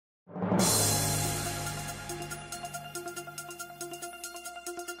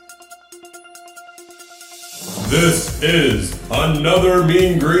This is another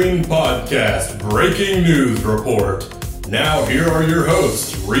Mean Green Podcast Breaking News Report. Now here are your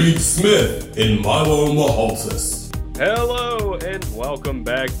hosts, Reed Smith and Milo Mahalsis. Hello and welcome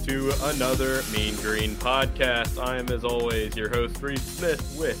back to another Mean Green Podcast. I am, as always, your host, Reed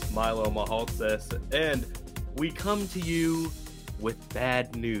Smith, with Milo Mahalsis, and we come to you with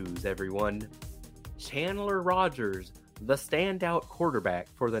bad news, everyone. Chandler Rogers, the standout quarterback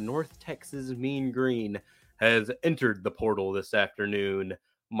for the North Texas Mean Green, has entered the portal this afternoon,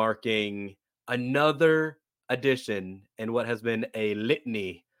 marking another addition in what has been a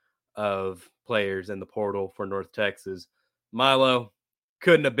litany of players in the portal for North Texas. Milo,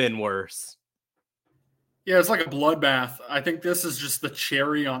 couldn't have been worse. Yeah, it's like a bloodbath. I think this is just the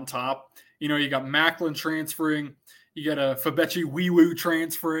cherry on top. You know, you got Macklin transferring, you got a Fabechi Wiwu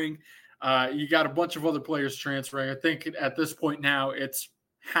transferring, you got a bunch of other players transferring. I think at this point now, it's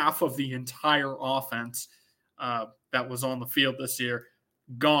half of the entire offense that was on the field this year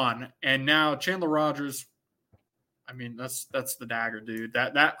gone. And now Chandler Rogers, I mean, that's the dagger, dude.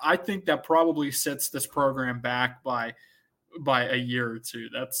 That I think that probably sets this program back by a year or two.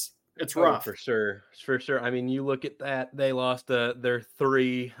 It's rough. For sure. I mean, you look at that, they lost their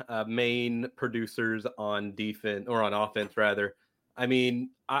three main producers on defense, or on offense rather. I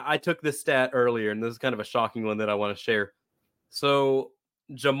mean, I took this stat earlier, and this is kind of a shocking one that I want to share. So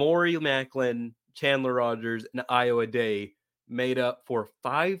Jamori Macklin, Chandler Rogers, and Iowa Day made up for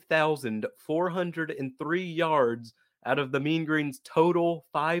 5,403 yards out of the Mean Green's total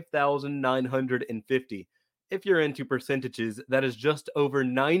 5,950. If you're into percentages, that is just over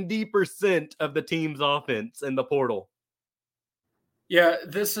 90% of the team's offense in the portal. Yeah,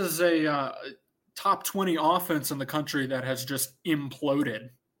 this is a top 20 offense in the country that has just imploded.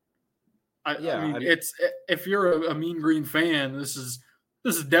 I mean, it's, if you're a Mean Green fan, this is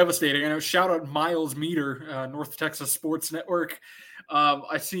devastating. I know. Shout out Miles Meter, North Texas Sports Network.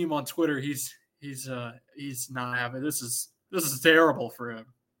 I see him on Twitter. He's not happy. This is terrible for him.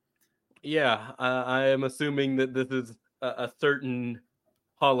 Yeah, I am assuming that this is a certain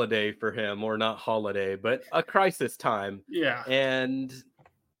holiday for him, or not holiday, but a crisis time. Yeah, and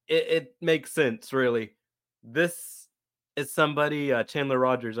it makes sense, really. This is somebody, Chandler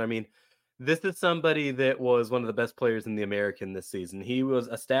Rogers. I mean, this is somebody that was one of the best players in the American this season. He was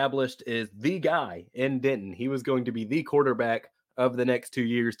established as the guy in Denton. He was going to be the quarterback of the next 2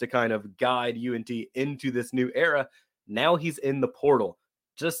 years to kind of guide UNT into this new era. Now he's in the portal.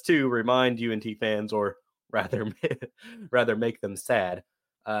 Just to remind UNT fans, or rather make them sad,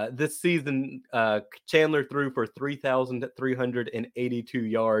 this season, Chandler threw for 3,382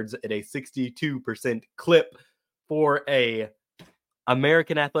 yards at a 62% clip for a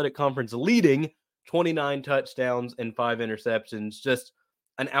American Athletic Conference leading 29 touchdowns and 5 interceptions. Just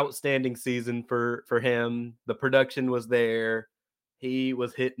an outstanding season for him. The production was there. He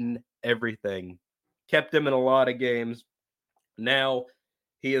was hitting everything. Kept him in a lot of games. Now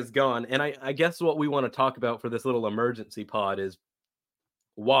he is gone. And I guess what we want to talk about for this little emergency pod is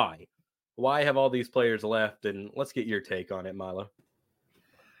why? Why have all these players left? And let's get your take on it, Milo.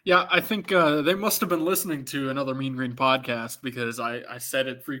 Yeah, I think they must have been listening to another Mean Green podcast, because I said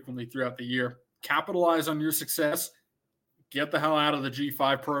it frequently throughout the year. Capitalize on your success. Get the hell out of the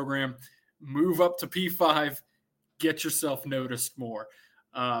G5 program. Move up to P5. Get yourself noticed more.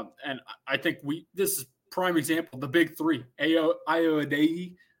 And I think this is prime example. The big three, Iowa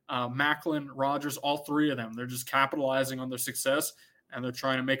Day, Macklin, Rogers, all three of them. They're just capitalizing on their success, and they're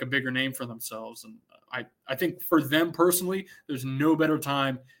trying to make a bigger name for themselves. And I think for them personally, there's no better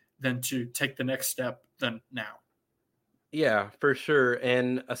time than to take the next step than now. Yeah, for sure.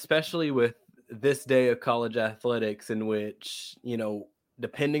 And especially with this day of college athletics, in which, you know,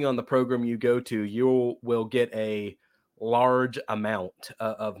 depending on the program you go to, you will get a large amount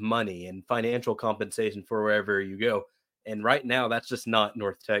of money and financial compensation for wherever you go. And right now, that's just not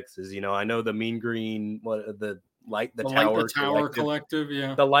North Texas. You know, I know the Mean Green, the Light the Tower Collective,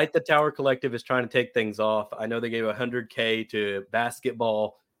 yeah. The Light the Tower Collective is trying to take things off. I know they gave $100K to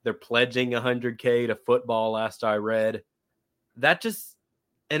basketball. They're pledging $100K to football, last I read. That just,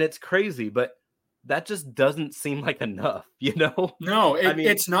 and it's crazy, but that just doesn't seem like enough, you know? No,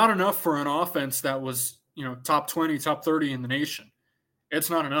 it's not enough for an offense that was, you know, top 20, top 30 in the nation. It's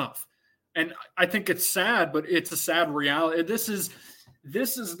not enough. And I think it's sad, but it's a sad reality. This is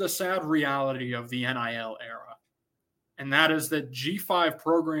the sad reality of the NIL era. And that is that G5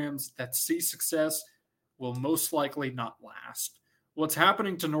 programs that see success will most likely not last. What's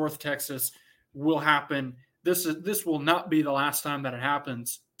happening to North Texas will happen. This will not be the last time that it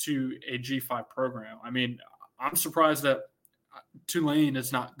happens to a G5 program. I mean, I'm surprised that Tulane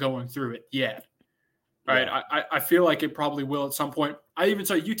is not going through it yet. right? Yeah. I feel like it probably will at some point. I even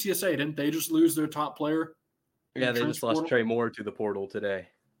saw UTSA, didn't they just lose their top player in Yeah, the they just transfer lost portal? Trey Moore to the portal today.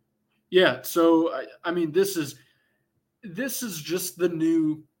 Yeah, so I mean, this is just the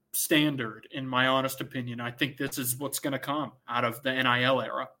new standard, in my honest opinion. I think this is what's going to come out of the NIL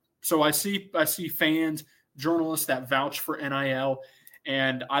era. So I see fans, journalists that vouch for NIL,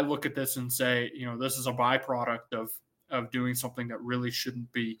 and I look at this and say, this is a byproduct of doing something that really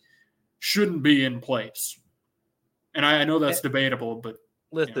shouldn't be in place. And I know that's debatable, but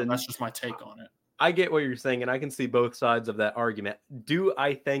listen, that's just my take on it. I get what you're saying, and I can see both sides of that argument. Do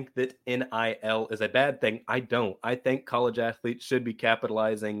I think that NIL is a bad thing? I don't. I think college athletes should be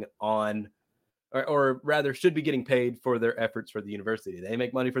capitalizing on, or rather should be getting paid for their efforts for the university. They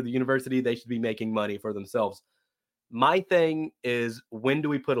make money for the university. They should be making money for themselves. My thing is, when do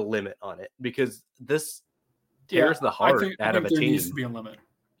we put a limit on it? Because this tears the heart out of a team. There needs to be a limit.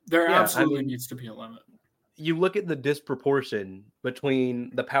 There absolutely needs to be a limit. You look at the disproportion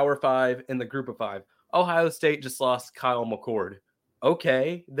between the Power Five and the Group of Five. Ohio State just lost Kyle McCord.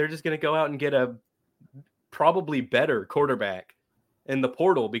 Okay, they're just going to go out and get a probably better quarterback in the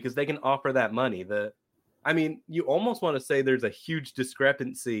portal because they can offer that money. You almost want to say there's a huge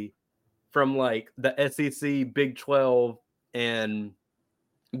discrepancy from like the SEC, Big 12, and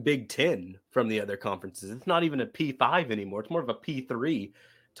Big 10 from the other conferences. It's not even a P5 anymore. It's more of a P3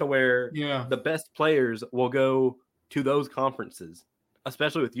 to where the best players will go to those conferences,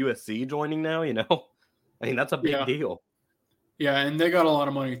 especially with USC joining now, that's a big deal. Yeah, and they got a lot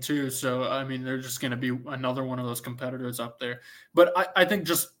of money too. So, they're just going to be another one of those competitors up there. But I think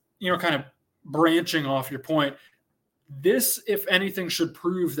just, kind of branching off your point, this, if anything, should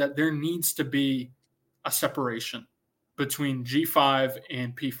prove that there needs to be a separation between G5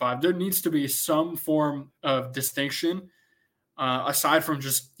 and P5. There needs to be some form of distinction aside from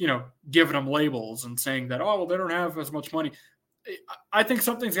just, giving them labels and saying that, they don't have as much money. I think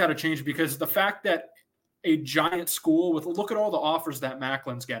something's got to change because the fact that a giant school look at all the offers that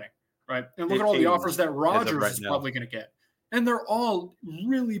Macklin's getting, right? And look at all the offers that Rogers is probably going to get. And they're all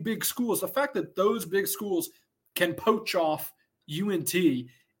really big schools. The fact that those big schools can poach off UNT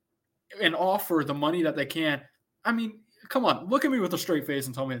and offer the money that they can, come on, look at me with a straight face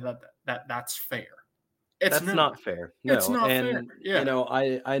and tell me that that's fair. That's not fair. No. It's not fair. Yeah.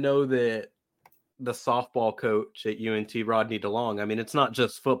 I know that the softball coach at UNT, Rodney DeLong, it's not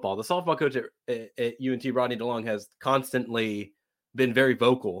just football. The softball coach at UNT, Rodney DeLong, has constantly been very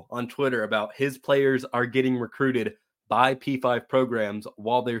vocal on Twitter about his players are getting recruited by P5 programs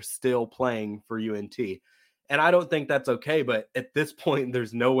while they're still playing for UNT. And I don't think that's okay, but at this point,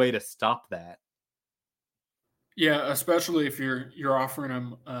 there's no way to stop that. Yeah, especially if you're offering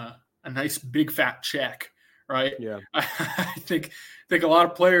them a nice big fat check, right? Yeah, I think a lot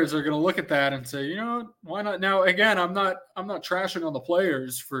of players are going to look at that and say, why not? Now, again, I'm not trashing on the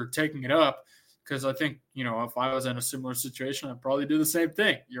players for taking it up because I think if I was in a similar situation, I'd probably do the same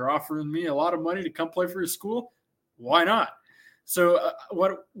thing. You're offering me a lot of money to come play for your school, why not? So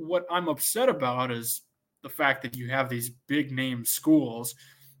what I'm upset about is the fact that you have these big name schools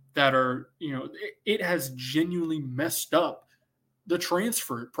that are, it has genuinely messed up the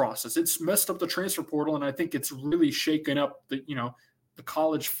transfer process. It's messed up the transfer portal, and I think it's really shaken up the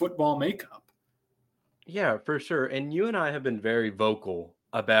college football makeup. Yeah, for sure. And you and I have been very vocal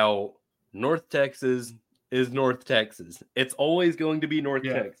about North Texas is North Texas. It's always going to be North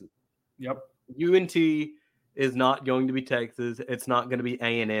Texas. Yep. UNT is not going to be Texas. It's not going to be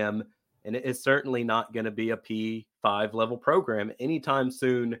A&M. And it is certainly not going to be a P5 level program anytime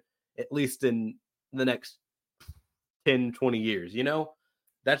soon, at least in the next 10, 20 years.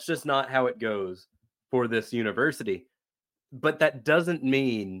 That's just not how it goes for this university. But that doesn't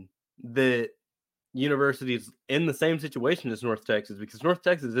mean that universities in the same situation as North Texas, because North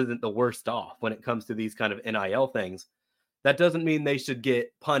Texas isn't the worst off when it comes to these kind of NIL things. That doesn't mean they should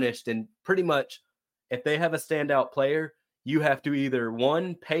get punished. And pretty much if they have a standout player, you have to either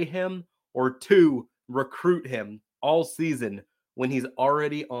 1, pay him, or 2, recruit him all season when he's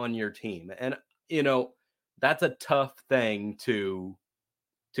already on your team. And, that's a tough thing to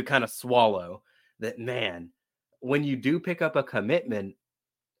kind of swallow, that, man, when you do pick up a commitment,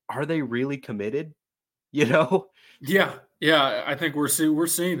 are they really committed? Yeah. I think we're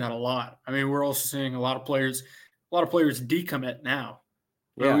seeing that a lot. We're also seeing a lot of players decommit now.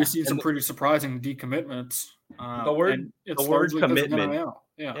 Yeah. We've seen some pretty surprising decommitments. The word commitment.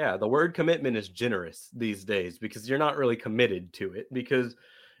 Yeah, the word commitment is generous these days because you're not really committed to it, because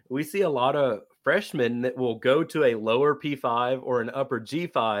we see a lot of freshmen that will go to a lower P5 or an upper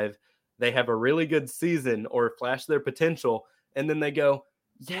G5. They have a really good season or flash their potential, and then they go,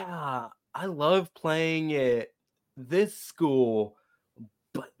 yeah, I love playing at this school,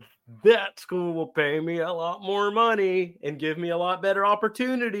 but that school will pay me a lot more money and give me a lot better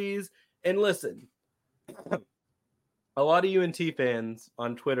opportunities. And listen, a lot of UNT fans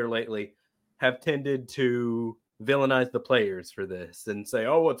on Twitter lately have tended to villainize the players for this and say,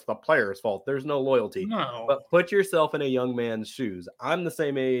 oh, it's the players' fault. There's no loyalty. No. But put yourself in a young man's shoes. I'm the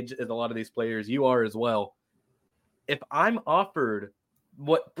same age as a lot of these players. You are as well. If I'm offered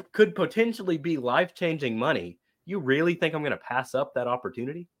what could potentially be life-changing money, you really think I'm going to pass up that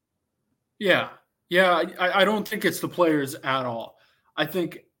opportunity? Yeah. I don't think it's the players at all. I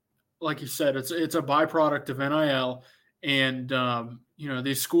think, like you said, it's a byproduct of NIL, and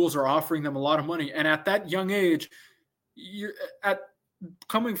these schools are offering them a lot of money. And at that young age,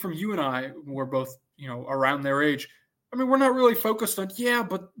 coming from you and I, we're both around their age. I mean, we're not really focused on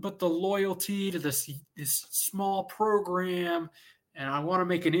but the loyalty to this small program, and I want to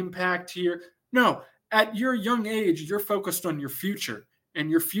make an impact here. No, at your young age, you're focused on your future,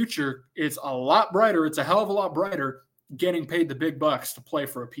 and your future is a lot brighter. It's a hell of a lot brighter getting paid the big bucks to play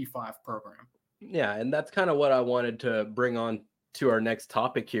for a P5 program. Yeah, and that's kind of what I wanted to bring on to our next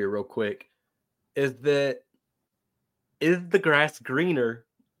topic here real quick, is the grass greener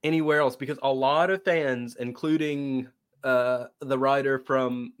anywhere else? Because a lot of fans, including the writer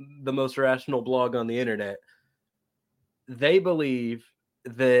from the most rational blog on the internet, they believe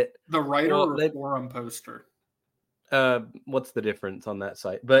that the writer or forum poster. What's the difference on that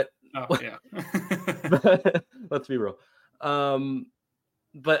site? But let's be real.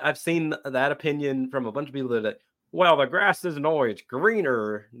 But I've seen that opinion from a bunch of people that, well, the grass isn't always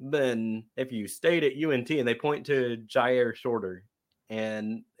greener than if you stayed at UNT, and they point to Jair Shorter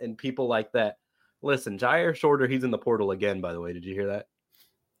and people like that. Listen, Jair Shorter, he's in the portal again, by the way. Did you hear that?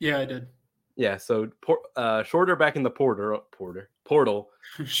 Yeah, I did. Yeah, so Shorter back in the portal.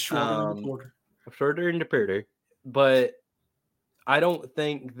 Shorter in the portal. But I don't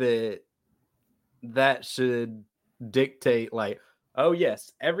think that should dictate, like, oh,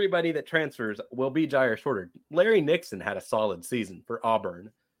 yes, everybody that transfers will be Jair Shorter. Larry Nixon had a solid season for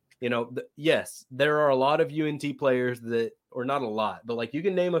Auburn. Yes, there are a lot of UNT players that, or not a lot, but like you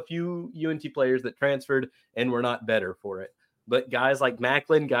can name a few UNT players that transferred and were not better for it. But guys like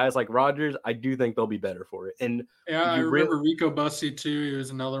Macklin, guys like Rogers, I do think they'll be better for it. And yeah, I remember Rico Bussey too. He was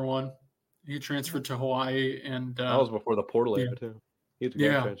another one. He transferred to Hawaii, and that was before the portal era too. He was a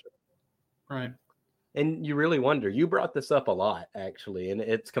transfer. Right. And you really wonder. You brought this up a lot, actually, and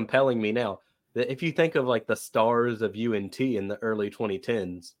it's compelling me now that if you think of like the stars of UNT in the early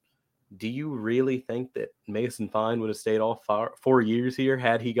 2010s, do you really think that Mason Fine would have stayed all 4 years here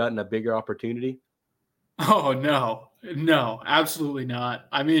had he gotten a bigger opportunity? Oh, no, absolutely not.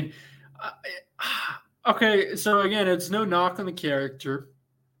 I mean, okay, so again, it's no knock on the character,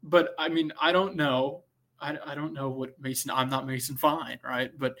 but I mean, I don't know. I don't know what I'm not Mason Fine,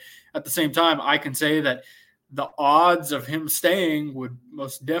 right? But at the same time, I can say that the odds of him staying would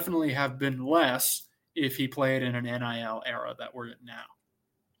most definitely have been less if he played in an NIL era that we're in now.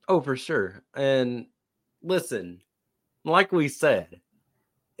 Oh, for sure. And listen, like we said,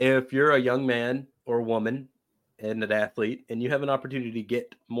 if you're a young man or woman and an athlete and you have an opportunity to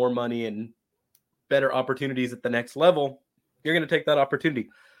get more money and better opportunities at the next level, you're going to take that opportunity.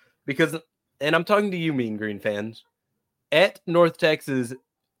 Because, and I'm talking to you, Mean Green fans, at North Texas,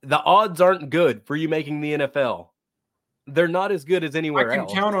 the odds aren't good for you making the NFL. They're not as good as anywhere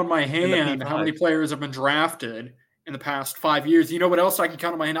else. I can count on my hand how many players have been drafted in the past 5 years. You know what else I can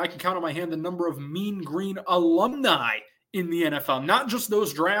count on my hand? I can count on my hand the number of Mean Green alumni in the NFL, not just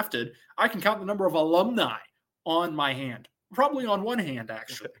those drafted. I can count the number of alumni on my hand, probably on one hand,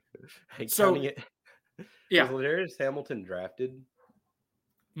 actually. So, yeah. Was Ladarius Hamilton drafted?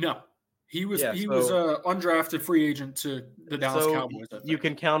 No. He was undrafted free agent to the Dallas Cowboys. You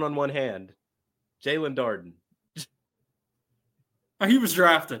can count on one hand. Jalen Darden. He was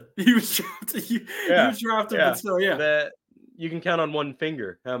drafted. He was drafted, but still, yeah. That you can count on one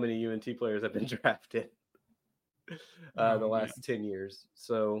finger how many UNT players have been drafted the last 10 years.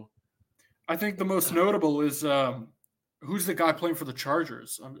 So I think the most notable is who's the guy playing for the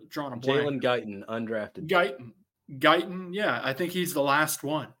Chargers? I'm drawing a blank. Jalen Guyton, undrafted. Guyton, yeah. I think he's the last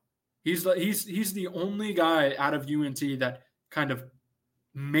one. He's the only guy out of UNT that kind of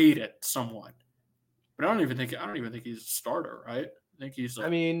made it somewhat. But I don't even think he's a starter, right? I think he's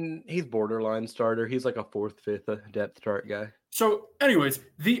he's borderline starter. He's like a 4th, 5th depth chart guy. So anyways,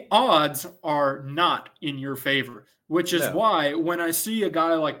 the odds are not in your favor, which is why when I see a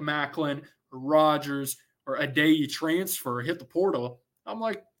guy like Macklin or Rogers or Adeye transfer hit the portal, I'm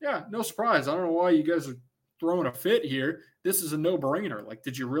like, yeah, no surprise. I don't know why you guys are throwing a fit here. This is a no-brainer. Like,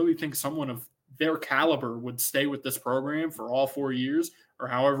 did you really think someone of their caliber would stay with this program for all 4 years or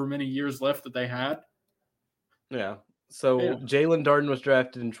however many years left that they had? Yeah. So Jalen Darden was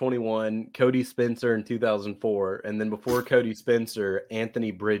drafted in 21, Cody Spencer in 2004, and then before Cody Spencer,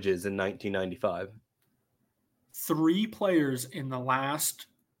 Anthony Bridges in 1995. 3 players in the last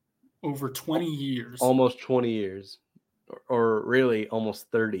over 20 years. Almost 20 years. Or really almost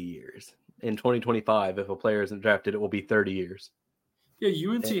 30 years. In 2025, if a player isn't drafted, it will be 30 years.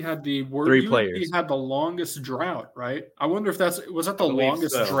 Yeah, UNT had the players. had the longest drought, right? I wonder if was that the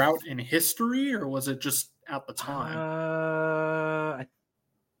longest drought in history, or was it just at the time?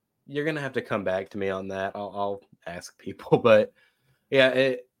 You're gonna have to come back to me on that. I'll ask people, but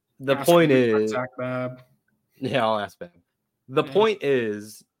yeah, point is, Zach Babb. Yeah, I'll ask Babb. The point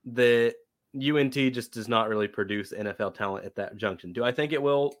is that UNT just does not really produce NFL talent at that junction. Do I think it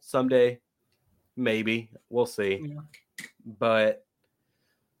will someday? Maybe. We'll see. Yeah. But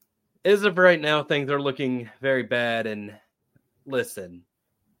as of right now, things are looking very bad. And listen,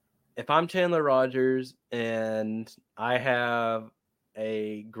 if I'm Chandler Rogers and I have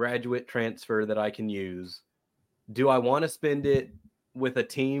a graduate transfer that I can use, do I want to spend it with a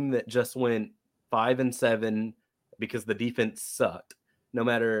team that just went 5-7 because the defense sucked? No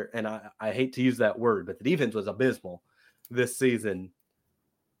matter, and I hate to use that word, but the defense was abysmal this season.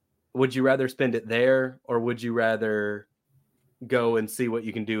 Would you rather spend it there, or would you rather go and see what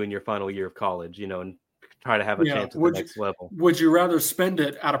you can do in your final year of college, and try to have a chance at the next level? Would you rather spend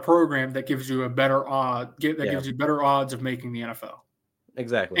it at a program that gives you a better gives you better odds of making the NFL?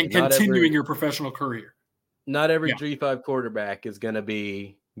 Exactly. And continuing your professional career. Not every G5 quarterback is going to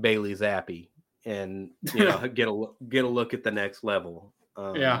be Bailey Zappi and get a look at the next level.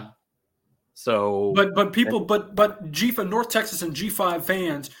 So, but G5 North Texas and G5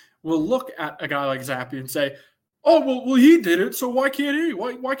 fans will look at a guy like Zappi and say, "Oh, well, he did it, so why can't he?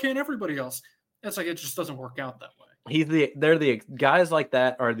 Why can't everybody else?" It's like it just doesn't work out that way. They're the guys like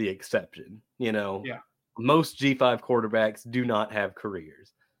that are the exception. Most G5 quarterbacks do not have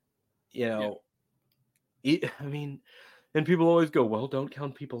careers. I mean, and people always go, "Well, don't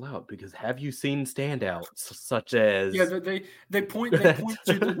count people out," because have you seen standouts such as? Yeah, they point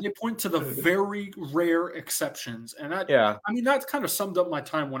to the very rare exceptions, and that I mean that's kind of summed up my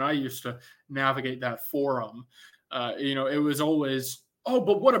time when I used to navigate that forum. It was always, "Oh,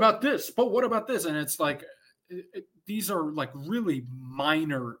 but what about this? But what about this?" And it's like these are like really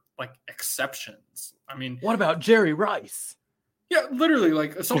minor like exceptions. I mean, what about Jerry Rice? Yeah, literally,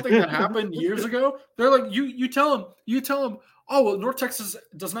 like something that happened years ago. They're like, you tell them, "Oh, well, North Texas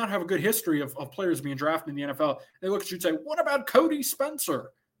does not have a good history of players being drafted in the NFL." They look at you and say, "What about Cody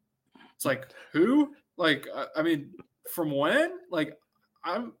Spencer?" It's like, who? Like, I mean, from when? Like,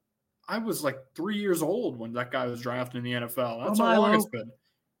 I was like 3 years old when that guy was drafted in the NFL. That's how long it's been.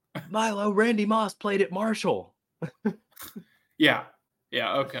 Milo, Randy Moss played at Marshall. Yeah.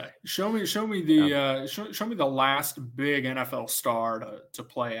 Okay. Show me the last big NFL star to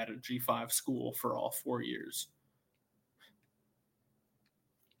play at a G5 school for all 4 years.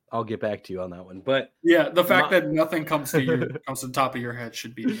 I'll get back to you on that one, but yeah, the fact that nothing comes to the top of your head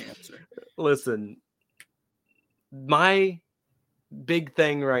should be the answer. Listen, my big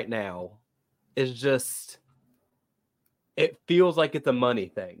thing right now is just it feels like it's a money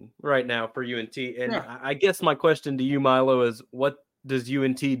thing right now for UNT, and I guess my question to you, Milo, is what does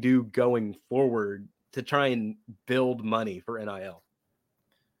UNT do going forward to try and build money for NIL?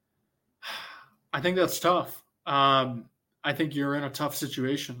 I think that's tough. I think you're in a tough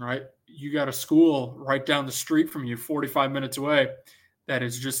situation, right? You got a school right down the street from you, 45 minutes away, that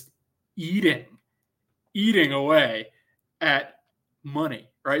is just eating away at money,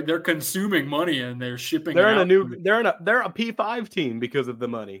 right? They're consuming money and they're shipping. They're a P5 team because of the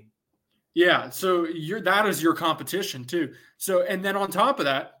money. Yeah, so that is your competition too. So, and then on top of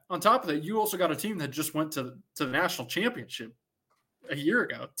that, you also got a team that just went to the national championship a year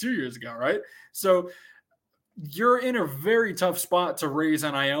ago, 2 years ago, right? So you're in a very tough spot to raise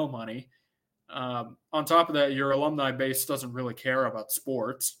NIL money. On top of that, your alumni base doesn't really care about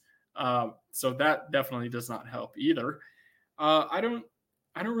sports, so that definitely does not help either. I don't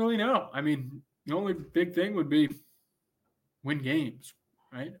really know. I mean, the only big thing would be win games.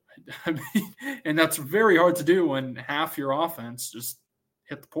 Right. I mean, and that's very hard to do when half your offense just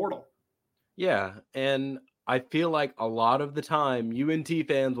hit the portal. Yeah. And I feel like a lot of the time UNT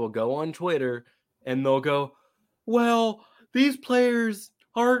fans will go on Twitter and they'll go, "Well, these players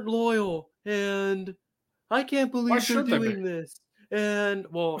aren't loyal and I can't believe they're doing this." And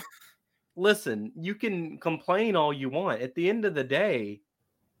well, listen, you can complain all you want. At the end of the day,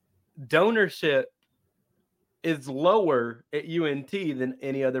 donorship is lower at UNT than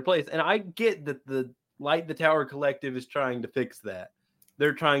any other place. And I get that the Light the Tower Collective is trying to fix that.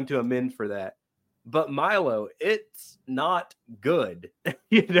 They're trying to amend for that. But Milo, it's not good.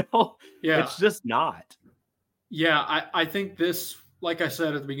 Yeah. It's just not. Yeah, I think this, like I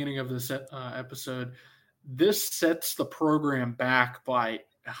said at the beginning of this episode, this sets the program back by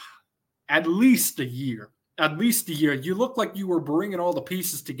at least a year. At least a year. You look like you were bringing all the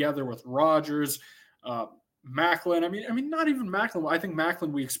pieces together with Rogers, Macklin. I mean, not even Macklin. I think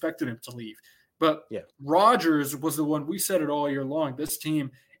Macklin, we expected him to leave. But Rogers was the one, we said it all year long. This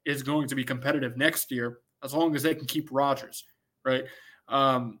team is going to be competitive next year as long as they can keep Rogers, right?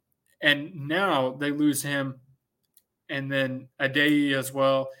 And now they lose him. And then Adeye as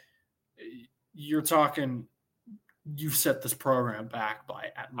well. You're talking, you set this program back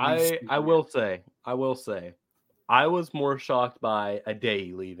by at least. I will say, I was more shocked by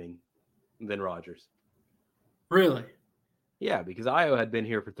Adeye leaving than Rogers. Really? Yeah, because Io had been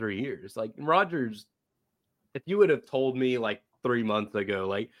here for 3 years. Like Rogers, if you would have told me like 3 months ago,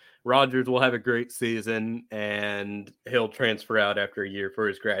 like Rogers will have a great season and he'll transfer out after a year for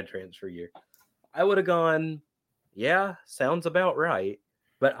his grad transfer year, I would have gone, yeah, sounds about right.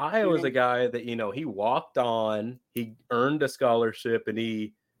 But Io is a guy that, he walked on, he earned a scholarship, and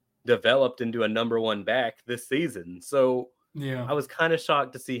he developed into a number one back this season. So I was kind of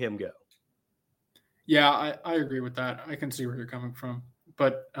shocked to see him go. Yeah, I agree with that. I can see where you're coming from.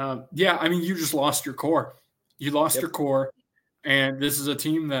 But, you just lost your core. You lost your core, and this is a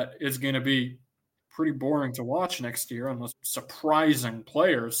team that is going to be pretty boring to watch next year unless surprising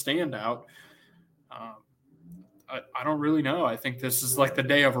players stand out. I don't really know. I think this is like the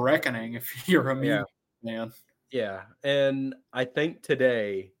day of reckoning if you're a man. Yeah, and I think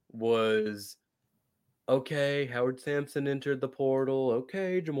today was, okay, Howard Sampson entered the portal.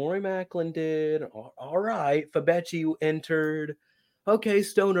 Okay, Jamori Macklin did. All right, Fabechi entered. Okay,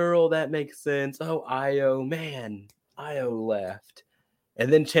 Stone Earl, that makes sense. Oh, Io left.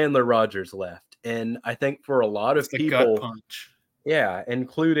 And then Chandler Rogers left. And I think for a lot of people, gut punch. Yeah,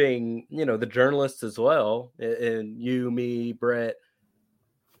 including, the journalists as well, and you, me, Brett,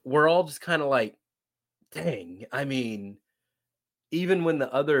 we're all just kind of like, dang. I mean, even when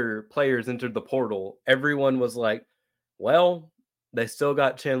the other players entered the portal, everyone was like, well, they still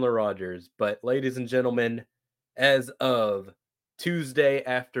got Chandler Rogers. But ladies and gentlemen, as of Tuesday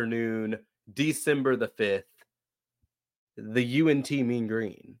afternoon, December the 5th, the UNT Mean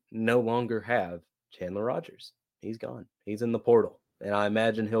Green no longer have Chandler Rogers. He's gone. He's in the portal. And I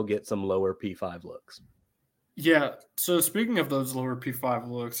imagine he'll get some lower P5 looks. Yeah. So speaking of those lower P5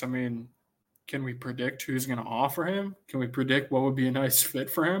 looks, I mean, can we predict who's going to offer him? Can we predict what would be a nice fit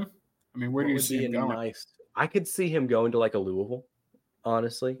for him? I mean, where do you see him going? I could see him going to like a Louisville,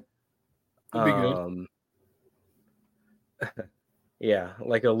 honestly. Would be good. Yeah,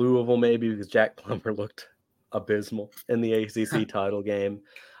 like a Louisville maybe, because Jack Plummer looked abysmal in the ACC title game.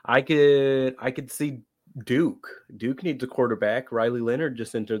 I could see Duke. Duke needs a quarterback. Riley Leonard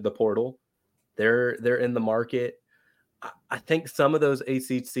just entered the portal. They're in the market. I think some of those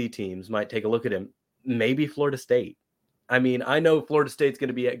ACC teams might take a look at him. Maybe Florida State. I mean, I know Florida State's going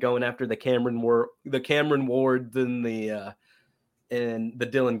to be going after the Cameron Wards and the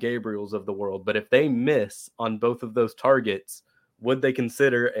Dylan Gabriels of the world. But if they miss on both of those targets, would they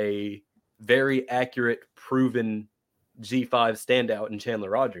consider a very accurate, proven G5 standout in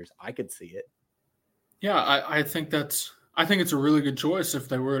Chandler Rogers? I could see it. Yeah, I think it's a really good choice if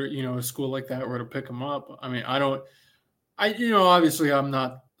they were to, a school like that were to pick him up. I mean, obviously I'm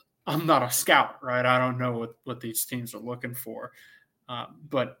not a scout, right? I don't know what these teams are looking for.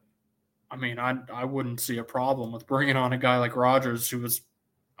 But I mean, I wouldn't see a problem with bringing on a guy like Rogers, who was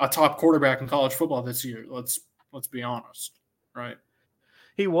a top quarterback in college football this year. Let's be honest, right?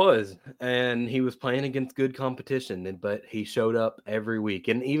 He was, and he was playing against good competition, but he showed up every week.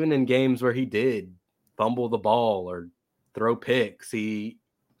 And even in games where he did fumble the ball or throw picks, he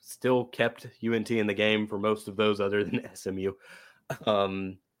still kept UNT in the game for most of those other than SMU.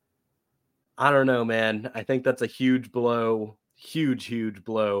 I don't know, man. I think that's a huge blow, huge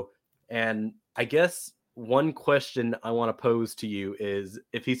blow. And I guess one question I want to pose to you is,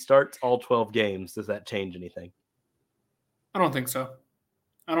 if he starts all 12 games, does that change anything? I don't think so.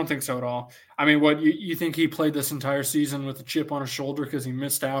 I don't think so at all. I mean, what, you think he played this entire season with a chip on his shoulder because he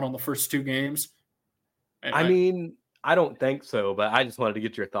missed out on the first 2 games? I mean, I don't think so, but I just wanted to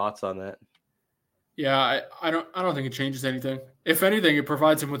get your thoughts on that. Yeah, I don't think it changes anything. If anything, it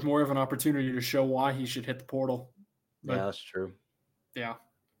provides him with more of an opportunity to show why he should hit the portal. But, yeah, that's true. Yeah.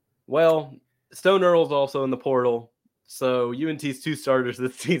 Well, Stone Earl's also in the portal. So UNT's 2 starters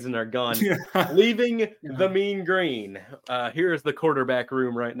this season are gone, leaving the Mean Green. Here's the quarterback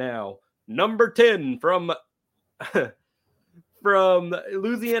room right now. Number 10 from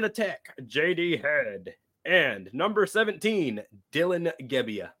Louisiana Tech, J.D. Head. And number 17, Dylan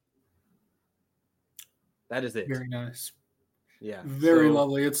Gebbia. That is it. Very nice. Yeah. Very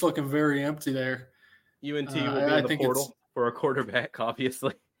lovely. It's looking very empty there. UNT will be in the portal for a quarterback,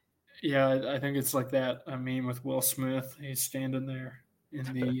 obviously. Yeah, I think it's like that. I mean, with Will Smith, he's standing there in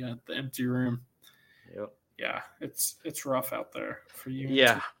the empty room. Yep. Yeah, it's rough out there for you.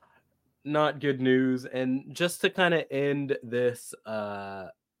 Yeah, not good news. And just to kind of end this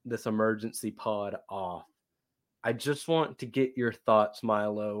this emergency pod off, I just want to get your thoughts,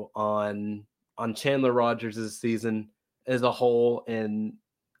 Milo, on Chandler Rogers' season as a whole, and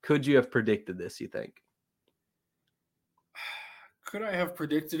could you have predicted this, you think? Could I have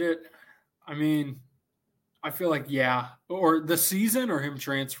predicted it? I mean, I feel like, yeah. Or the season or him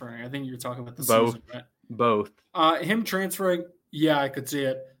transferring? I think you're talking about the season, right? Both. Him transferring, yeah, I could see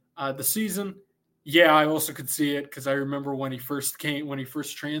it. The season, yeah, I also could see it because I remember when he first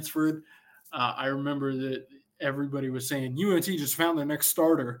transferred, I remember that everybody was saying UNT just found their next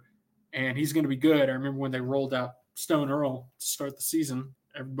starter and he's going to be good. I remember when they rolled out Stone Earl to start the season,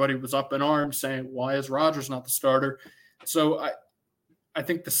 everybody was up in arms saying, why is Rogers not the starter? So I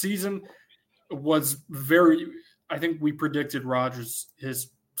think the season was I think we predicted Rogers his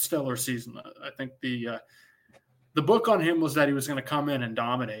stellar season. I think the book on him was that he was going to come in and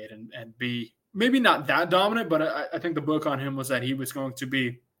dominate and be maybe not that dominant, but I think the book on him was that he was going to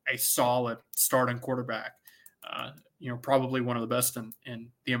be a solid starting quarterback. Probably one of the best in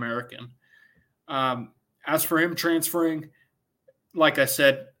the American. As for him transferring, like I've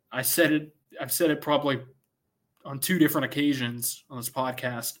said it probably on 2 different occasions on this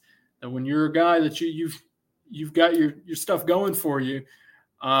podcast, that when you're a guy that you've got your stuff going for you,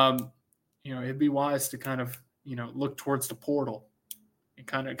 it'd be wise to kind of, look towards the portal and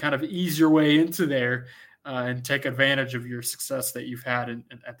kind of ease your way into there and take advantage of your success that you've had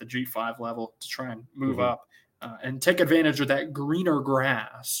at the G5 level to try and move up and take advantage of that greener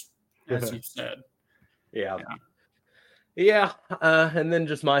grass, as you said. Yeah. And then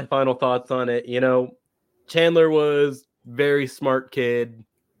just my final thoughts on it. Chandler was very smart kid,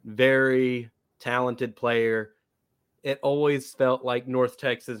 very talented player. It always felt like North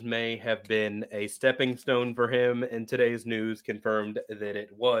Texas may have been a stepping stone for him, and today's news confirmed that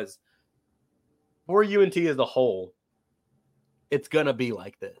it was. For UNT as a whole, it's going to be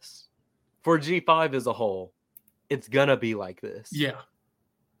like this. For G5 as a whole, it's going to be like this. Yeah.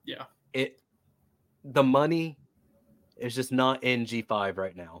 The money is just not in G5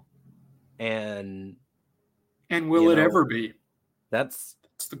 right now. And will it ever be? That's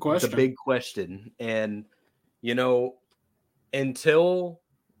the question. The big question. And, until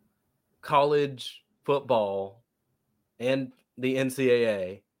college football and the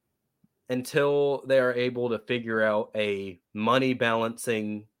NCAA, until they are able to figure out a money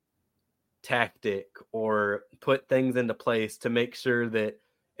balancing tactic or put things into place to make sure that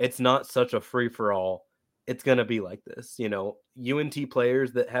it's not such a free for all, it's going to be like this. UNT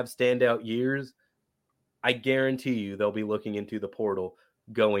players that have standout years, I guarantee you they'll be looking into the portal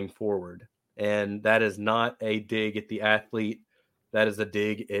going forward. And that is not a dig at the athlete. That is a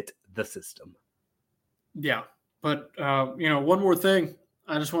dig at the system. Yeah. But, one more thing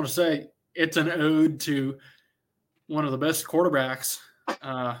I just want to say, it's an ode to one of the best quarterbacks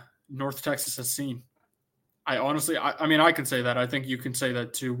North Texas has seen. I honestly, I can say that. I think you can say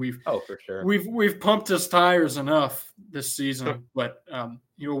that too. For sure. We've pumped his tires enough this season, but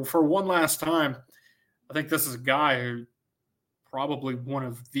for one last time, I think this is a guy who probably one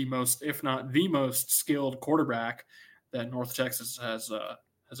of the most, if not the most skilled quarterback that North Texas has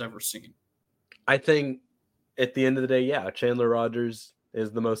ever seen. I think at the end of the day, Chandler Rogers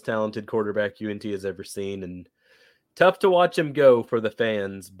is the most talented quarterback UNT has ever seen, and tough to watch him go for the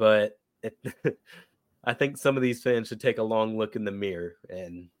fans, but I think some of these fans should take a long look in the mirror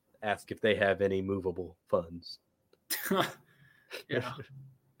and ask if they have any movable funds. Yeah.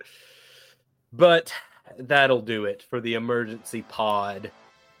 But that'll do it for the emergency pod.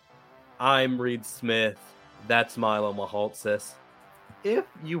 I'm Reed Smith. That's Milo Mahaltsis. If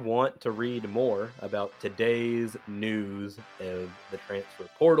you want to read more about today's news of the transfer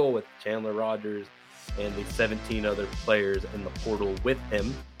portal with Chandler Rogers and the 17 other players in the portal with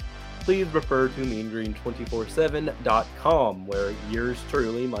him, please refer to meangreen247.com, where yours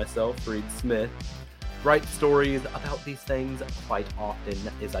truly, myself, Reed Smith, write stories about these things quite often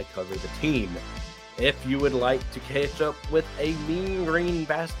as I cover the team. If you would like to catch up with a Mean Green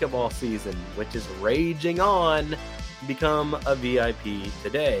basketball season, which is raging on, become a VIP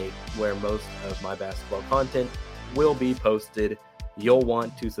today, where most of my basketball content will be posted. You'll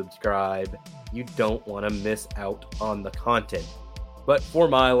want to subscribe. You don't want to miss out on the content. But for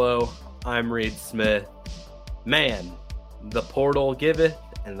Milo, I'm Reed Smith. Man, the portal giveth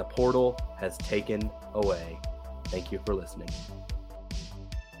and the portal has taken away. Thank you for listening.